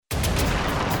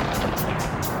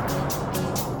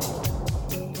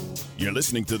You're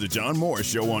listening to The John Morris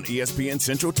Show on ESPN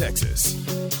Central Texas.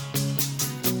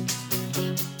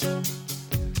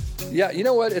 Yeah, you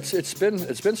know what? It's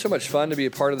been so much fun to be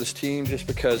a part of this team just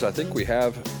because I think we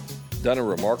have done a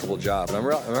remarkable job. And I'm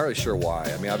not really sure why.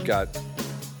 I mean, I've got,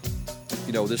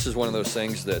 this is one of those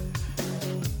things that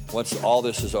once all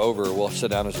this is over, we'll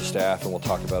sit down as a staff and we'll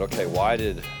talk about, okay, why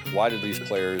did these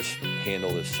players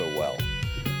handle this so well?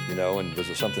 And was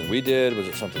it something we did? Was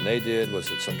it something they did?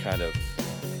 Was it some kind of,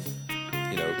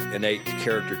 innate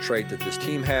character trait that this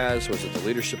team has? Was it the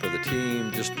leadership of the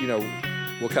team? Just,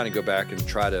 we'll kind of go back and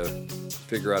try to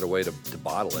figure out a way to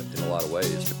bottle it in a lot of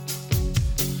ways.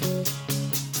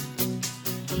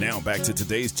 Now back to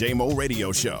today's JMO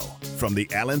Radio Show from the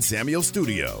Allen Samuel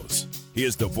Studios.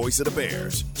 Here's the voice of the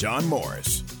Bears, John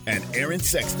Morris and Aaron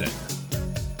Sexton.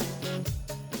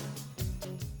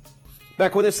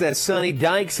 Back with us, that's Sonny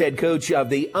Dykes, head coach of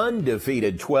the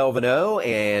undefeated 12-0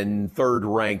 and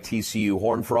third-ranked TCU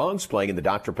Horned Frogs, playing in the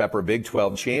Dr. Pepper Big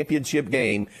 12 Championship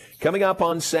game coming up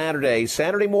on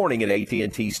Saturday morning at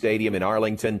AT&T Stadium in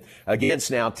Arlington against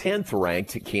now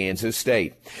 10th-ranked Kansas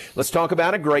State. Let's talk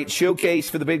about a great showcase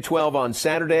for the Big 12 on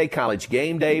Saturday. College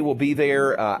Game Day will be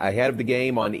there ahead of the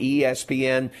game on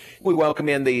ESPN. We welcome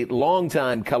in the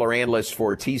longtime color analyst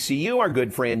for TCU. Our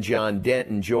good friend John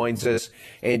Denton joins us.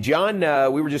 And John,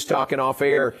 we were just talking off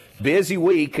air, busy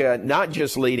week, not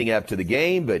just leading up to the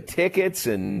game, but tickets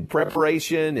and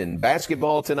preparation and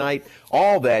basketball tonight,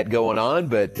 all that going on.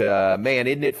 But, man,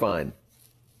 isn't it fun?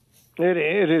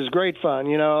 It is great fun.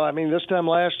 This time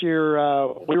last year,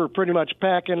 we were pretty much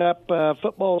packing up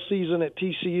football season at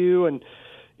TCU and,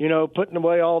 putting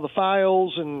away all the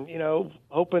files and,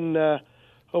 hoping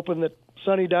that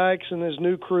Sonny Dykes and his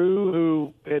new crew,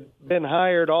 who had been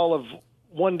hired all of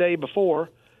one day before,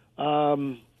 we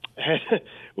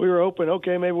were hoping,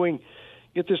 okay, maybe we can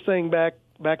get this thing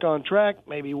back on track,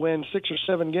 maybe win 6 or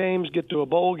 7 games, get to a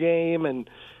bowl game, and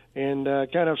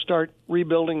kind of start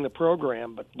rebuilding the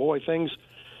program. But boy, things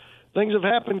have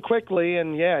happened quickly,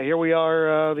 and yeah, here we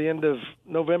are, the end of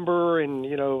November and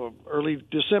early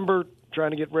December,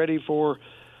 trying to get ready for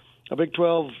a Big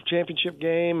 12 championship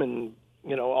game, and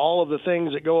all of the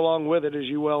things that go along with it, as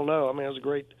you well know. I mean, it was a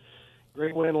great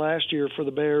win last year for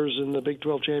the Bears in the Big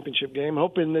 12 championship game.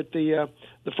 Hoping that the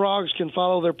Frogs can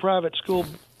follow their private school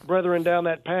brethren down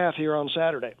that path here on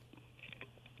Saturday.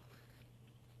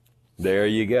 There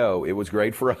you go. It was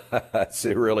great for us.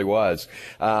 It really was.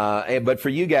 But for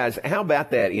you guys, how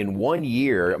about that in 1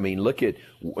 year? I mean, look at,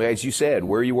 as you said,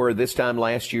 where you were this time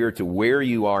last year to where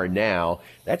you are now.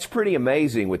 That's pretty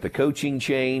amazing with the coaching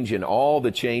change and all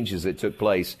the changes that took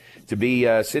place to be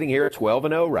sitting here at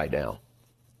 12-0 right now.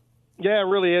 Yeah, it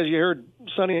really is. You heard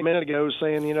Sonny a minute ago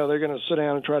saying, they're going to sit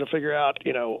down and try to figure out,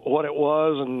 what it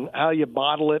was and how you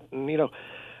bottle it. And,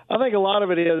 I think a lot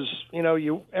of it is,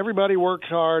 everybody works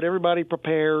hard, everybody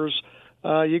prepares.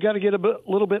 You got to get a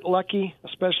little bit lucky,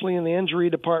 especially in the injury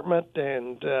department.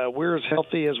 And we're as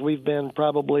healthy as we've been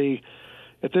probably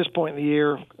at this point in the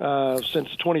year since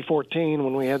 2014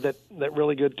 when we had that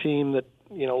really good team that,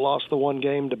 lost the one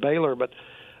game to Baylor. But,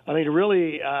 I mean,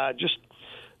 really just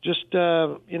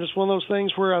it's one of those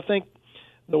things where I think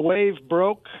the wave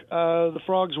broke the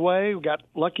Frogs' way. We got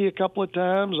lucky a couple of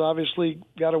times, obviously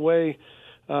got away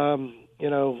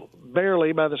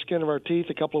barely by the skin of our teeth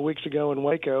a couple of weeks ago in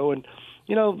Waco. And,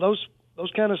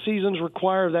 those kind of seasons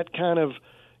require that kind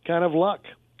of luck.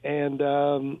 And,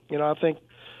 I think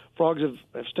Frogs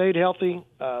have stayed healthy.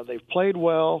 They've played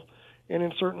well. And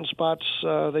in certain spots,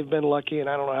 they've been lucky. And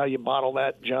I don't know how you bottle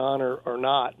that, John, or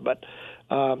not. But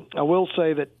I will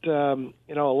say that, a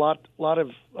lot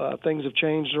of things have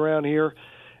changed around here.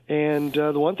 And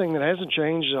the one thing that hasn't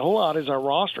changed a whole lot is our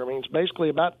roster. I mean, it's basically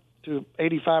about to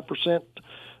 85%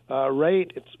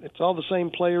 rate. It's all the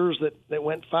same players that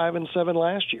went 5-7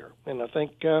 last year. And I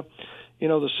think,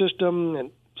 the system and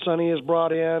Sonny has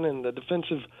brought in and the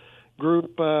defensive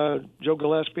group, Joe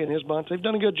Gillespie and his bunch, they've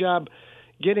done a good job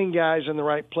getting guys in the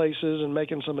right places and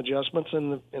making some adjustments,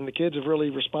 and the kids have really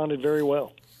responded very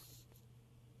well.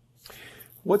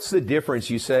 What's the difference?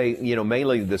 You say,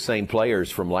 mainly the same players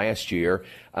from last year.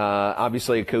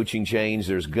 Obviously, a coaching change.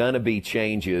 There's going to be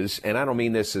changes. And I don't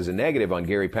mean this as a negative on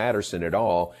Gary Patterson at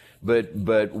all. But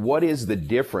what is the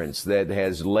difference that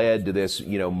has led to this,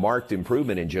 marked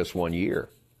improvement in just 1 year?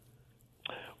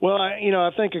 Well,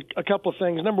 I think a couple of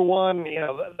things. Number one,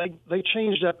 they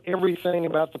changed up everything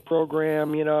about the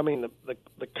program.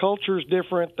 The culture's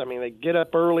different. I mean, they get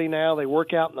up early now. They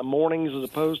work out in the mornings as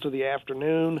opposed to the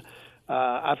afternoon.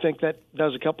 I think that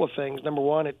does a couple of things. Number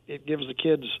one, it gives the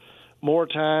kids more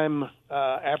time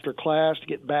after class to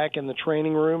get back in the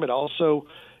training room. It also,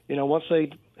 once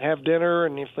they have dinner,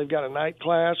 and if they've got a night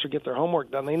class or get their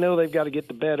homework done, they know they've got to get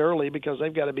to bed early because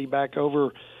they've got to be back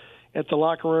over at the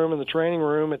locker room and the training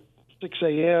room at 6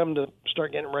 a.m. to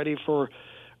start getting ready for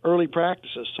early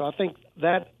practices. So I think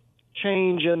that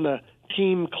change in the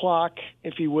team clock,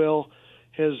 if you will,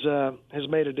 has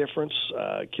made a difference.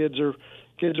 Kids are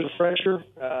fresher.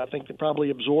 I think they probably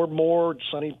absorb more.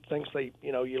 Sonny thinks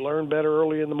you learn better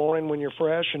early in the morning when you're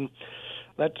fresh, and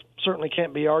that certainly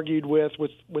can't be argued with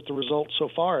the results so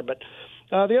far. But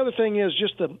the other thing is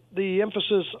just the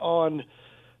emphasis on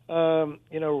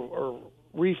or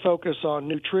refocus on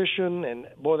nutrition, and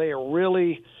boy, they are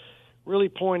really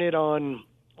pointed on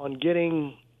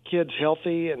getting kids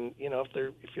healthy. And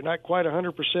if you're not quite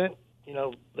 100%,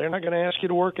 they're not going to ask you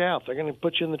to work out. They're going to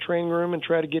put you in the training room and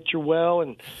try to get you well.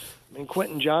 And I mean,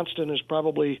 Quentin Johnston is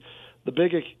probably the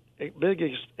biggest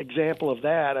example of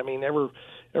that. I mean, ever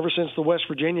since the West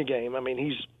Virginia game, I mean,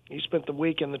 he spent the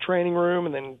week in the training room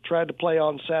and then tried to play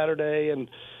on Saturday and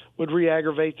would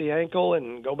re-aggravate the ankle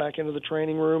and go back into the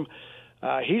training room.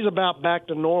 He's about back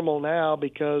to normal now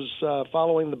because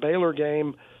following the Baylor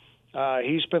game,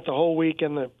 he spent the whole week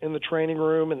in the training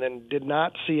room and then did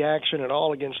not see action at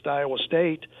all against Iowa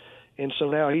State, and so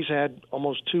now he's had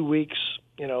almost 2 weeks,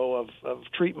 of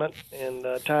treatment and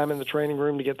time in the training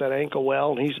room to get that ankle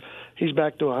well, and he's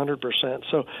back to 100%.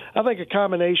 So I think a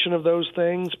combination of those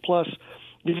things, plus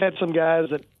you've had some guys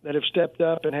that have stepped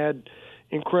up and had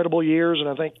incredible years, and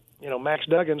I think Max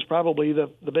Duggan's probably the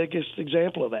biggest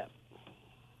example of that.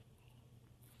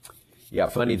 Yeah,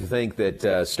 funny to think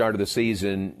that start of the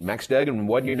season, Max Duggan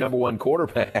wasn't your number one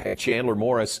quarterback. Chandler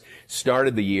Morris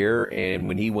started the year, and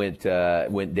when he went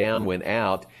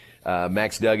out,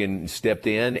 Max Duggan stepped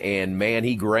in, and, man,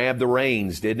 he grabbed the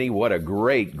reins, didn't he? What a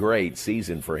great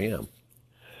season for him.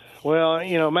 Well,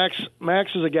 Max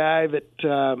is a guy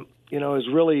that, has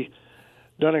really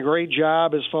done a great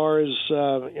job as far as,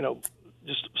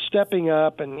 just stepping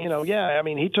up. And,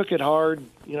 he took it hard,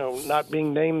 not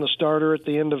being named the starter at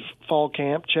the end of fall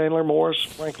camp. Chandler Morris,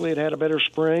 frankly, had a better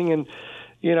spring and,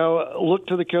 looked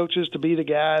to the coaches to be the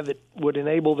guy that would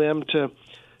enable them to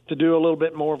do a little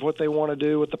bit more of what they want to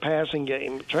do with the passing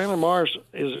game. Chandler Morris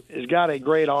has got a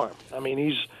great arm. I mean,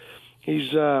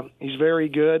 he's very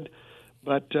good,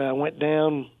 but went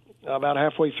down about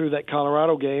halfway through that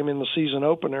Colorado game in the season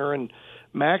opener, and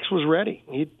Max was ready.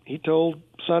 He told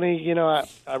Sonny,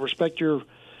 I respect your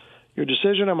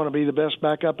decision. I'm going to be the best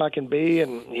backup I can be,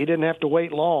 and he didn't have to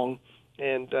wait long.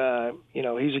 And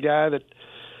he's a guy that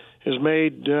has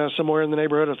made somewhere in the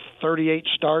neighborhood of 38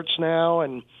 starts now,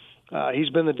 and he's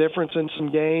been the difference in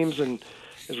some games and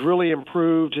has really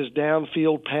improved his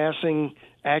downfield passing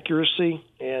accuracy,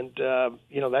 and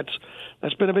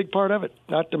that's been a big part of it.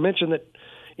 Not to mention that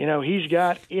he's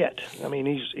got it. I mean,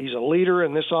 he's a leader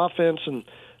in this offense, and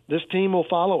this team will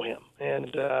follow him.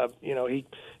 And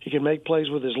he can make plays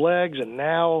with his legs, and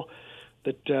now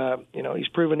that he's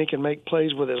proven he can make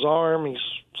plays with his arm. He's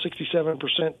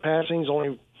 67% passing. He's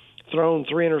only thrown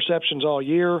 3 interceptions all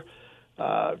year.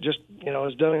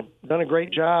 Has done a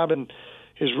great job and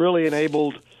has really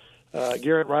enabled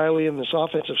Garrett Riley and this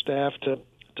offensive staff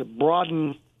to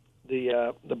broaden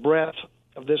the breadth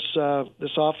of this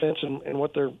offense and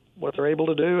what they're able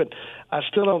to do. And I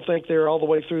still don't think they're all the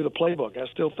way through the playbook. I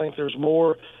still think there's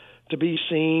more to be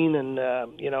seen. And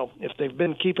if they've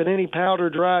been keeping any powder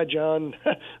dry, John,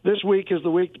 this week is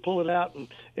the week to pull it out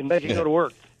and make it go to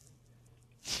work.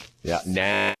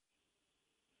 Yeah.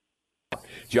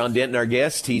 John Denton, our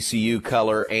guest, TCU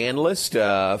color analyst,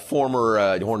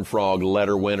 former Horned Frog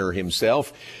letter winner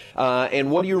himself.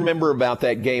 And what do you remember about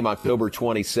that game, October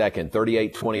 22nd,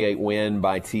 38-28 win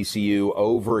by TCU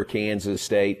over Kansas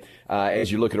State? As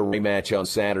you look at a rematch on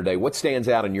Saturday, what stands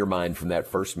out in your mind from that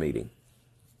first meeting?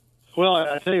 Well,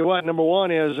 I tell you what, number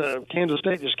one is Kansas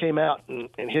State just came out and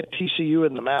hit TCU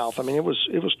in the mouth. I mean, it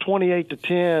was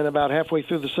 28-10 about halfway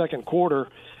through the second quarter,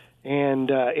 and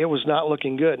it was not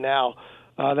looking good. Now,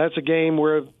 that's a game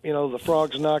where, the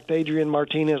Frogs knocked Adrian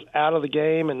Martinez out of the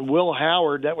game, and Will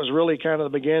Howard, that was really kind of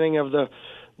the beginning of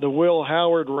the Will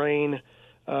Howard reign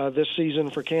this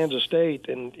season for Kansas State.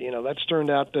 And, that's turned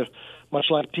out to, much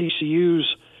like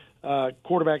TCU's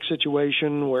quarterback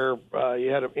situation where you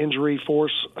had an injury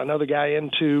force another guy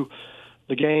into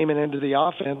the game and into the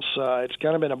offense, it's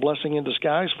kind of been a blessing in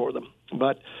disguise for them.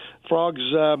 But Frogs,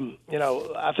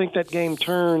 I think that game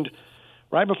turned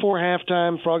right before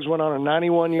halftime. Frogs went on a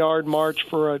 91-yard march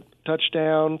for a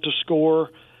touchdown to score,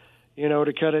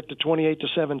 to cut it to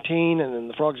 28-17, and then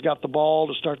the Frogs got the ball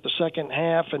to start the second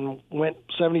half and went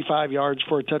 75 yards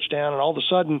for a touchdown. And all of a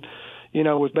sudden,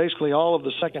 with basically all of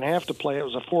the second half to play, it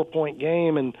was a 4-point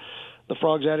game, and the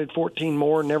Frogs added 14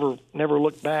 more, never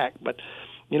looked back. But,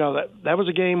 that was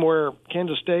a game where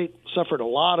Kansas State suffered a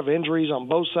lot of injuries on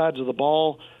both sides of the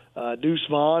ball. Deuce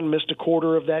Vaughn missed a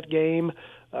quarter of that game.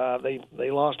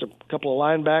 They lost a couple of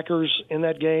linebackers in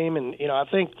that game. And, I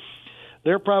think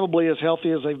they're probably as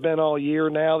healthy as they've been all year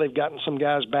now. They've gotten some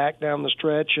guys back down the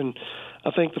stretch, and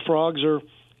I think the Frogs are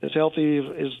as healthy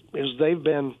as they've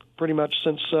been pretty much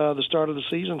since the start of the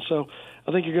season. So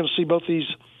I think you're going to see both these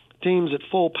teams at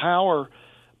full power.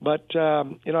 But,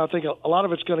 I think a lot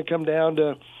of it's going to come down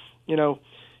to,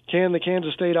 can the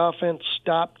Kansas State offense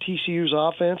stop TCU's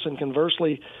offense? And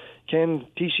conversely, can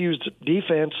TCU's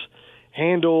defense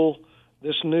handle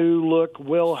this new look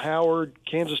Will Howard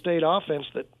Kansas State offense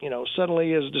that,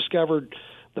 suddenly has discovered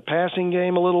the passing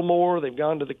game a little more. They've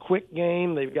gone to the quick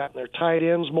game. They've gotten their tight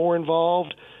ends more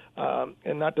involved.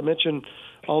 And not to mention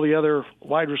all the other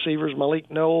wide receivers, Malik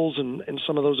Knowles and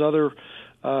some of those other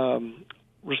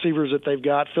receivers that they've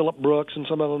got, Phillip Brooks and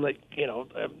some of them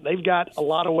that, they've got a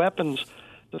lot of weapons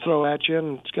to throw at you.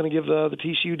 And it's going to give the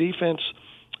TCU defense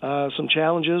some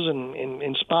challenges and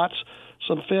in spots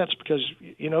some fits because,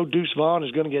 Deuce Vaughn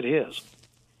is going to get his.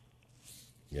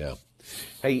 Yeah.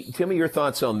 Hey, tell me your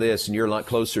thoughts on this, and you're a lot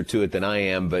closer to it than I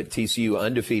am, but TCU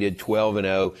undefeated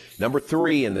 12-0, number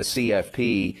 3 in the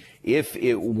CFP. If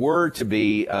it were to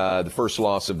be the first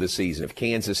loss of the season, if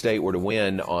Kansas State were to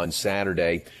win on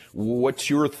Saturday, what's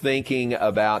your thinking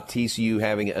about TCU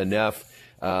having enough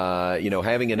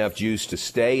juice to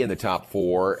stay in the top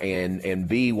 4 and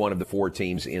be one of the 4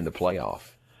 teams in the playoff?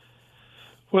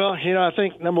 Well, I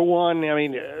think number one,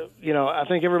 I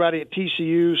think everybody at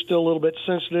TCU is still a little bit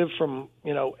sensitive from,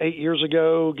 8 years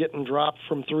ago, getting dropped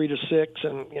from 3 to 6.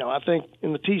 And, I think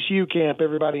in the TCU camp,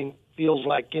 everybody feels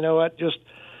like, just,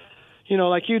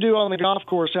 like you do on the golf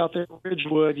course out there in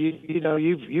Ridgewood,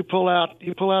 you pull out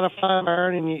a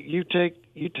 5-iron and you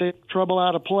take trouble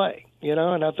out of play, and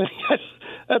I think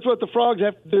that's what the Frogs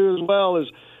have to do as well is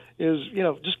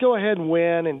just go ahead and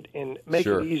win and make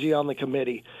Sure. it easy on the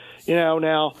committee.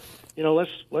 Now,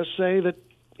 let's say that,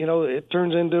 it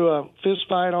turns into a fist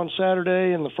fight on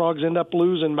Saturday and the Frogs end up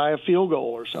losing by a field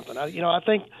goal or something. I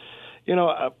think,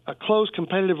 a close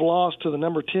competitive loss to the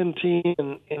number 10 team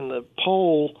in the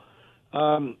poll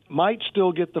might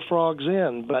still get the Frogs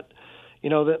in, but,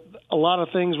 that a lot of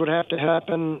things would have to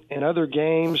happen in other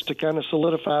games to kind of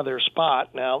solidify their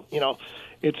spot. Now,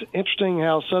 it's interesting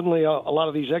how suddenly a lot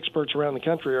of these experts around the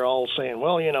country are all saying,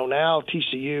 well, now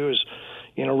TCU is,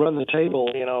 run the table.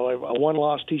 A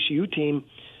one-loss TCU team,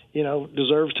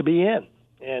 deserves to be in.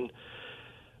 And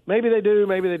maybe they do,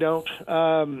 maybe they don't.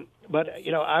 But,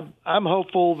 I'm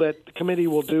hopeful that the committee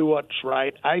will do what's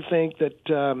right. I think that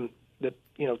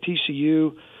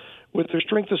TCU, with their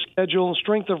strength of schedule,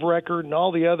 strength of record, and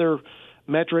all the other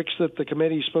metrics that the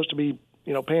committee is supposed to be,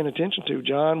 paying attention to,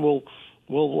 John, will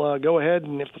go ahead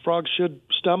and if the Frogs should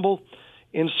stumble,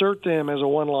 insert them as a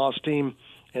one-loss team,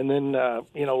 and then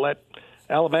let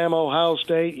Alabama, Ohio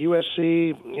State,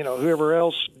 USC, whoever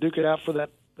else duke it out for that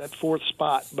 4th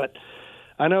spot. But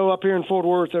I know up here in Fort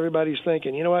Worth, everybody's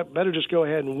thinking, you know what, better just go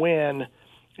ahead and win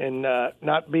and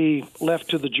not be left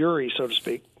to the jury, so to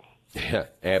speak. Yeah,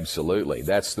 absolutely.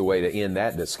 That's the way to end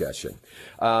that discussion.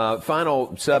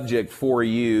 Final subject for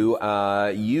you.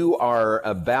 You are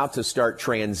about to start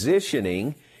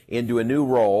transitioning into a new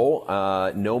role.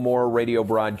 No more radio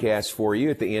broadcasts for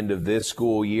you at the end of this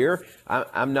school year.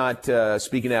 I'm not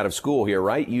speaking out of school here,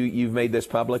 right? You've made this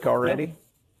public already?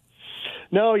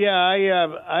 No, yeah.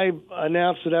 I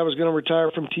announced that I was going to retire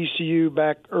from TCU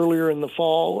back earlier in the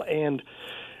fall, and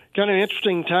kind of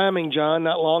interesting timing, John.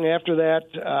 Not long after that,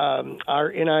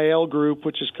 our NIL group,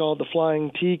 which is called the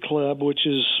Flying T Club, which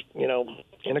is,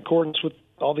 in accordance with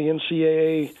all the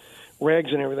NCAA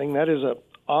regs and everything, that is a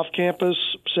off-campus,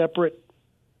 separate,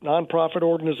 nonprofit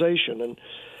organization.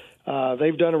 And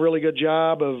they've done a really good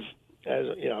job of, as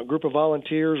a group of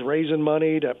volunteers raising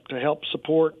money to help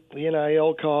support the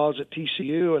NIL cause at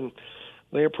TCU. And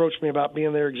they approached me about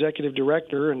being their executive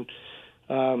director, and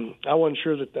I wasn't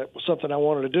sure that was something I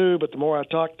wanted to do, but the more I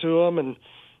talked to them, and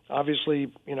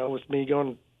obviously, with me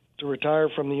going to retire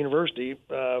from the university,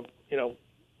 was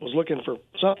looking for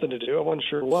something to do. I wasn't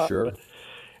sure what. Sure. But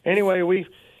anyway, we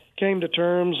came to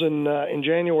terms, and in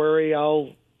January,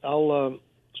 I'll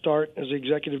start as the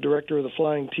executive director of the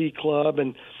Flying T Club,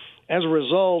 and as a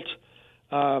result,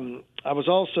 I was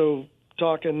also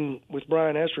talking with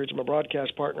Brian Estridge, my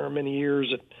broadcast partner, many years.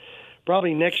 That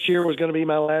probably next year was going to be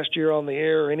my last year on the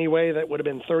air anyway. That would have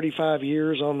been 35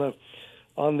 years on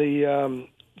the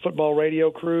football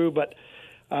radio crew. But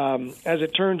as it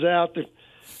turns out,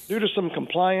 due to some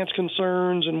compliance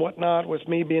concerns and whatnot with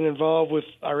me being involved with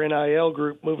our NIL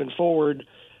group moving forward,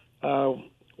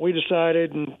 we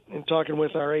decided, in talking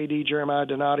with our AD, Jeremiah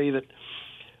Donati, that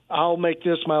I'll make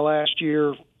this my last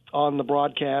year on the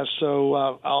broadcast.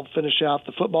 So I'll finish out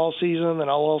the football season, and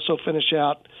I'll also finish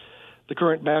out the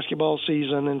current basketball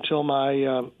season until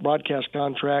my broadcast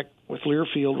contract with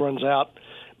Learfield runs out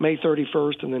May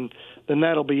 31st, and then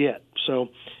that'll be it. So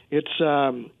it's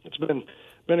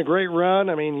been a great run.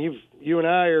 I mean, you and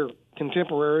I are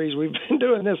contemporaries. We've been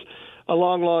doing this a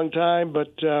long, long time,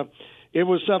 but it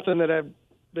was something that I've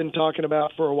been talking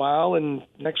about for a while. And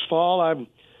next fall, I'm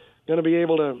going to be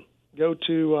able to go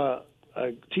to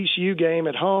a TCU game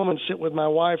at home and sit with my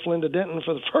wife, Linda Denton,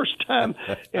 for the first time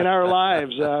in our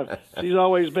lives. She's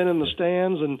always been in the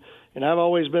stands, and I've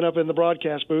always been up in the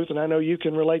broadcast booth, and I know you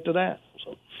can relate to that.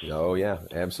 So. Oh, yeah,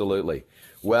 absolutely.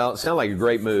 Well, it sounds like a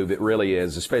great move. It really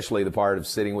is, especially the part of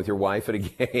sitting with your wife at a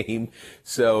game.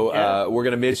 So we're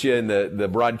going to miss you in the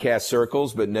broadcast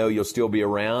circles, but know you'll still be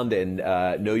around, and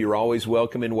know you're always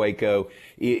welcome in Waco.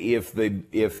 If the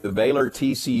Baylor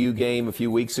TCU game a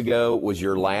few weeks ago was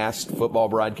your last football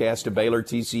broadcast of Baylor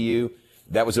TCU,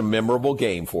 that was a memorable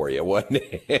game for you, wasn't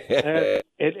it?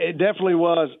 It definitely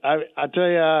was. I tell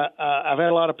you, I've had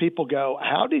a lot of people go,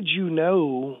 "How did you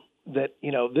know that,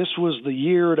 this was the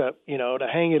year to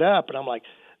hang it up?" And I'm like,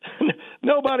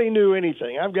 nobody knew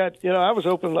anything. I was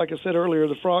hoping, like I said earlier,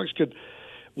 the Frogs could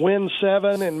win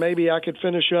 7 and maybe I could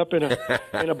finish up in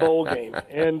a bowl game.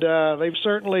 And they've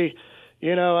certainly,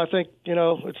 I think,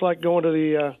 it's like going to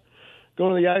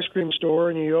the ice cream store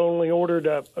and you only ordered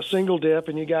a single dip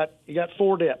and you got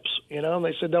 4 dips, and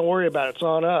they said, "Don't worry about it. It's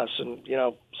on us." And,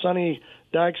 Sonny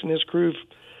Dykes and his crew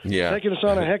taking us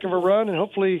on a heck of a run, and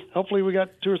hopefully we got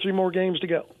 2 or 3 more games to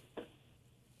go.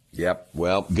 Yep.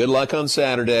 Well, good luck on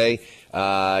Saturday.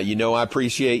 I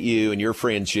appreciate you and your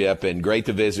friendship, and great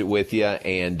to visit with you,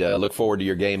 and look forward to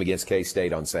your game against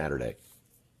K-State on Saturday.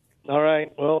 All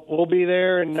right. Well, we'll be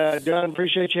there, and John,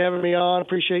 appreciate you having me on.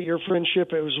 Appreciate your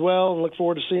friendship as well, and look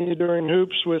forward to seeing you during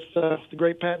hoops with the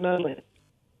great Pat Nunley.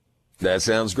 That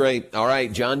sounds great. All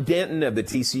right, John Denton of the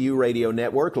TCU Radio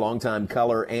Network, longtime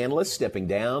color analyst, stepping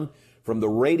down from the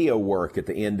radio work at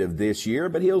the end of this year,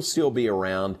 but he'll still be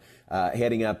around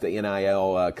heading up the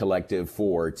NIL collective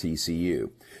for TCU.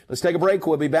 Let's take a break.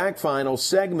 We'll be back. Final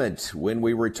segment when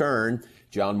we return.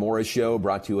 John Morris Show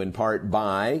brought to you in part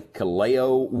by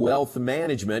Kaleo Wealth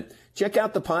Management. Check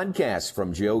out the podcast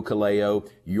from Joe Kaleo,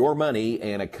 Your Money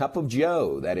and a Cup of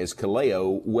Joe. That is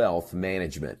Kaleo Wealth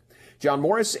Management. John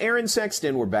Morris, Aaron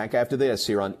Sexton. We're back after this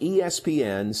here on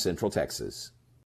ESPN Central Texas.